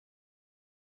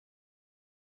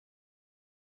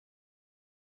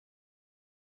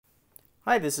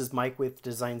Hi, this is Mike with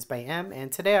Designs by M,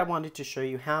 and today I wanted to show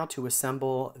you how to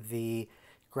assemble the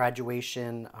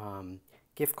graduation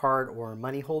gift card or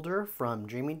money holder from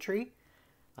Dreaming Tree.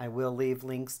 I will leave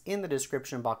links in the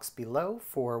description box below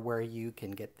for where you can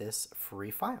get this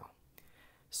free file.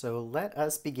 So let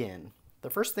us begin. The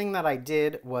first thing that I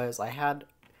did was I had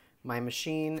my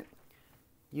machine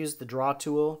use the draw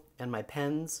tool and my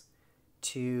pens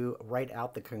to write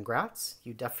out the congrats.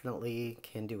 You definitely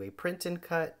can do a print and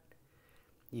cut.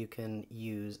 You can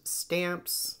use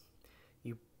stamps.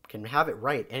 You can have it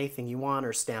write anything you want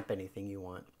or stamp anything you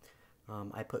want.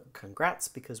 I put congrats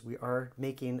because we are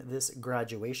making this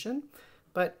graduation.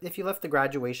 But if you left the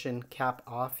graduation cap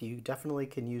off, you definitely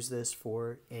can use this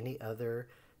for any other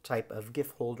type of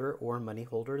gift holder or money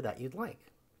holder that you'd like.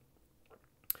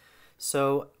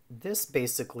 So this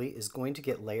basically is going to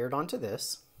get layered onto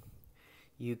this.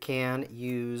 You can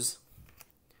use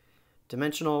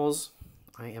dimensionals.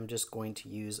 I am just going to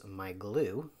use my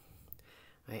glue.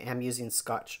 I am using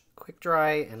Scotch Quick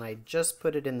Dry, and I just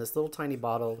put it in this little tiny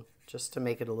bottle just to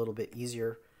make it a little bit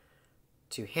easier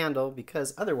to handle,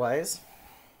 because otherwise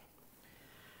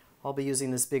I'll be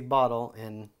using this big bottle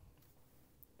and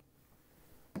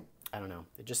I don't know,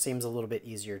 it just seems a little bit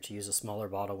easier to use a smaller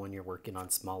bottle when you're working on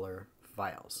smaller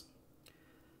vials.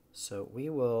 So we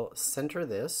will center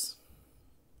this.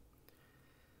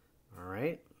 All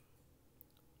right.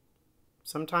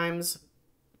 Sometimes,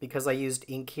 because I used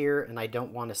ink here and I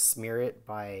don't want to smear it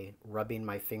by rubbing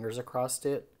my fingers across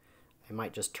it, I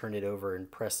might just turn it over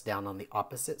and press down on the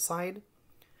opposite side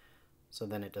so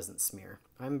then it doesn't smear.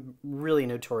 I'm really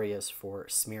notorious for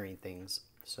smearing things,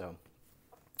 so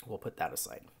we'll put that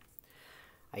aside.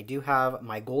 I do have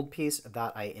my gold piece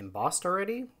that I embossed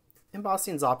already.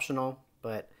 Embossing is optional,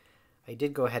 but I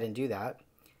did go ahead and do that.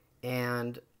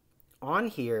 And on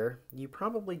here, you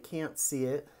probably can't see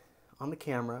it on the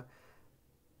camera.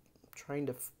 I'm trying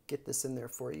to get this in there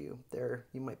for you. There,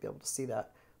 you might be able to see that.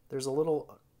 There's a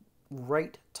little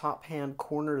right top hand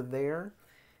corner there,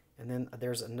 and then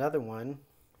there's another one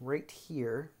right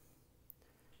here.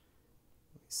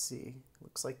 Let me see.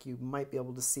 Looks like you might be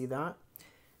able to see that.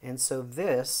 And so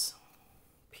this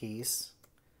piece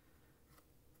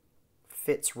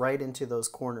fits right into those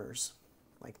corners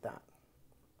like that.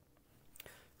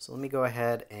 So let me go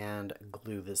ahead and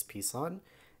glue this piece on.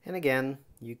 And again,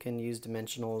 you can use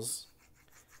dimensionals.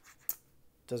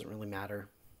 Doesn't really matter.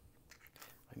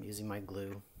 I'm using my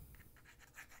glue.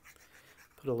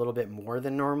 Put a little bit more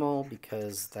than normal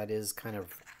because that is kind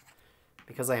of,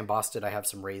 because I embossed it, I have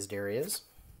some raised areas.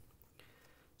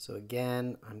 So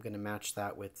again, I'm going to match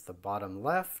that with the bottom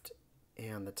left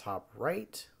and the top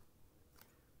right.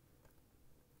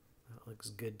 That looks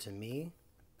good to me.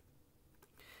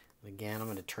 Again, I'm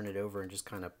going to turn it over and just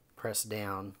kind of press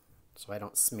down so I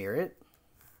don't smear it.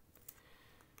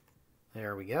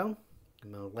 There we go.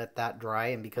 I'm going to let that dry,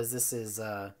 and because this is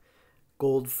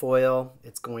gold foil,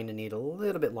 it's going to need a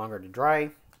little bit longer to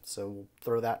dry, so we'll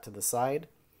throw that to the side.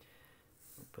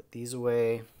 We'll put these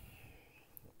away.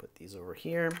 Put these over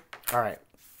here. All right,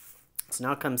 so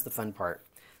now comes the fun part.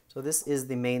 So this is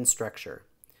the main structure.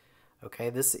 Okay,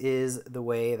 this is the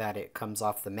way that it comes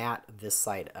off the mat, this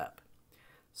side up.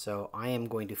 So I am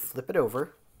going to flip it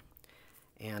over,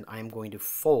 and I'm going to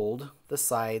fold the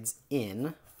sides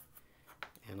in,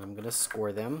 and I'm going to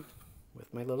score them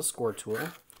with my little score tool.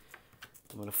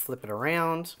 I'm going to flip it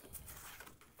around.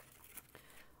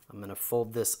 I'm going to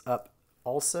fold this up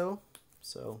also.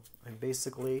 So I'm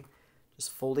basically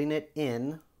just folding it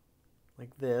in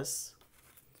like this.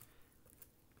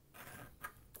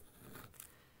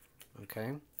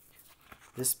 Okay.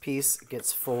 This piece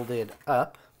gets folded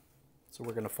up. So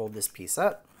we're going to fold this piece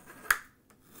up.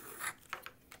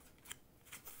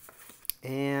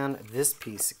 And this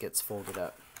piece gets folded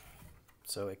up.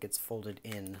 So it gets folded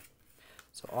in.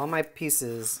 So all my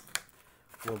pieces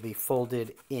will be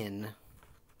folded in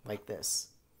like this.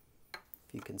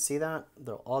 If you can see that,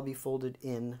 they'll all be folded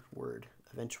inward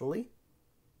eventually.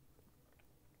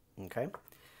 Okay.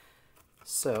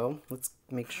 So let's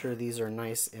make sure these are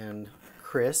nice and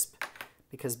crisp,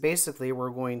 because basically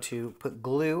we're going to put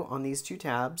glue on these two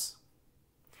tabs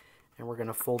and we're going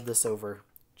to fold this over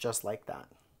just like that.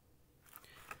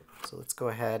 So let's go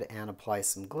ahead and apply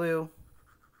some glue.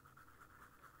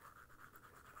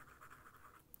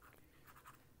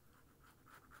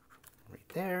 Right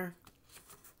there.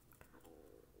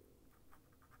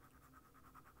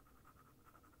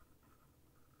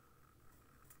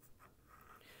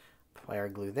 Apply our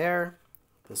glue there.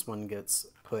 This one gets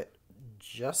put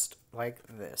just like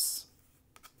this.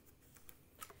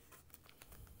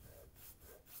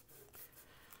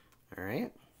 All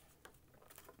right.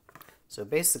 So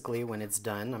basically when it's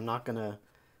done, I'm not going to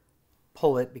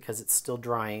pull it because it's still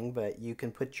drying, but you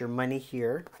can put your money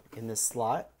here in this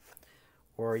slot,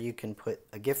 or you can put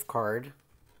a gift card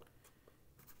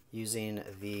using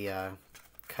the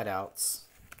cutouts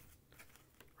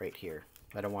right here.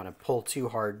 I don't want to pull too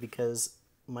hard because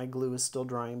my glue is still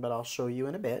drying, but I'll show you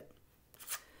in a bit.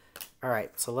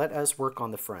 Alright, so let us work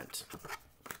on the front.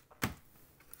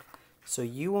 So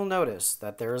you will notice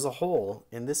that there is a hole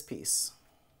in this piece,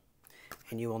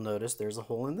 and you will notice there's a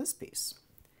hole in this piece,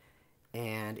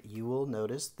 and you will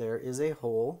notice there is a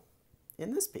hole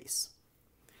in this piece.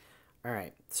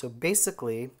 Alright, so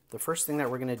basically the first thing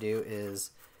that we're going to do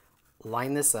is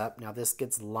line this up. Now this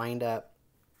gets lined up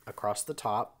across the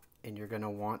top, and you're going to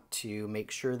want to make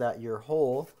sure that your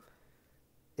hole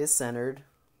is centered.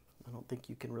 I don't think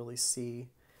you can really see,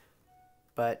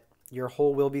 but your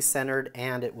hole will be centered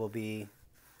and it will be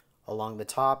along the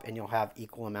top, and you'll have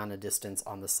equal amount of distance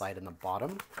on the side and the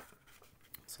bottom.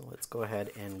 So let's go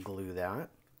ahead and glue that.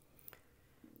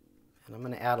 And I'm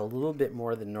going to add a little bit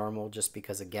more than normal just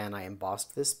because, again, I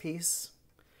embossed this piece.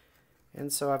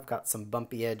 And so I've got some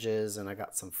bumpy edges and I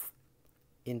got some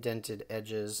indented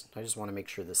edges. I just want to make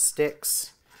sure this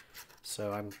sticks.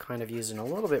 So I'm kind of using a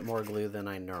little bit more glue than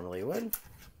I normally would.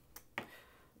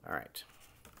 All right.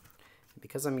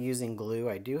 Because I'm using glue,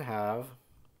 I do have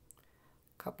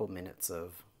a couple minutes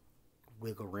of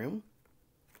wiggle room.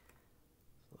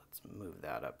 So let's move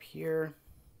that up here.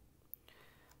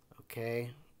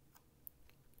 Okay.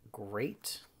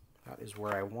 Great. That is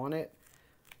where I want it.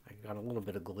 I got a little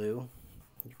bit of glue.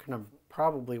 You're going to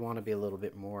probably want to be a little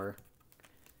bit more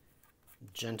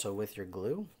gentle with your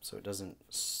glue so it doesn't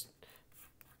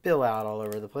spill out all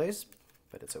over the place,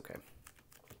 but it's okay.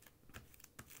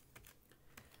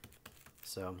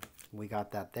 So we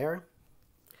got that there.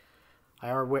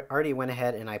 I already went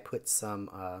ahead and I put some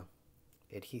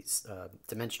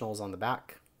dimensionals on the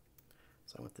back.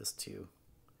 So I want this to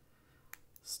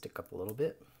stick up a little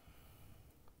bit.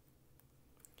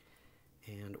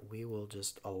 And we will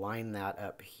just align that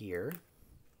up here,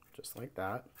 just like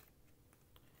that.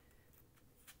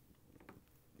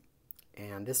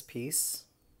 And this piece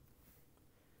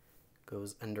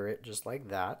goes under it just like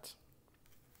that.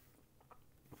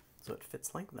 So it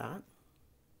fits like that.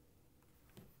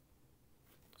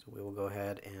 So we will go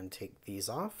ahead and take these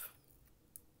off.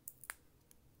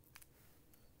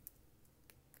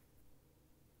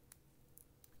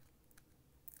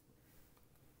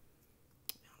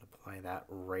 And apply that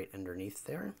right underneath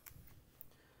there.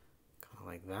 Kind of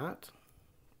like that.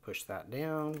 Push that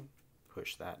down,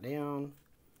 push that down.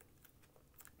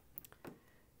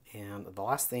 And the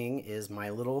last thing is my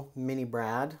little mini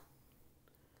brad.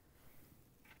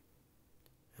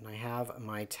 And I have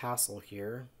my tassel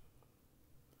here.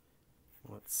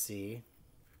 Let's see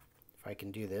if I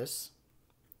can do this.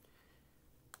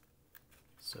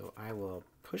 So I will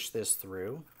push this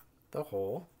through the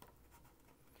hole.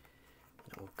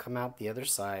 It will come out the other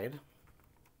side.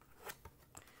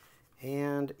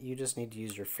 And you just need to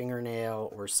use your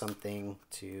fingernail or something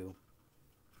to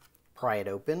pry it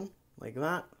open like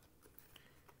that.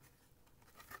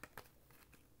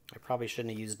 I probably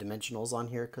shouldn't have used dimensionals on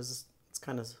here because it's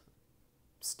kind of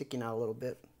sticking out a little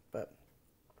bit, but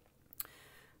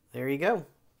there you go.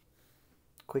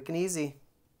 Quick and easy.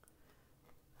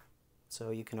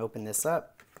 So you can open this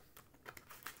up.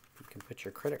 You can put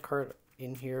your credit card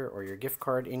in here or your gift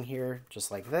card in here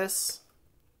just like this.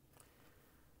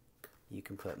 You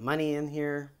can put money in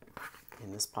here,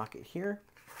 in this pocket here,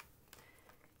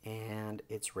 and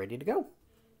it's ready to go.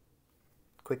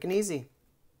 Quick and easy.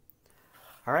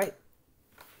 All right.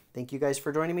 Thank you guys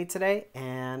for joining me today,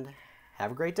 and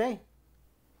have a great day.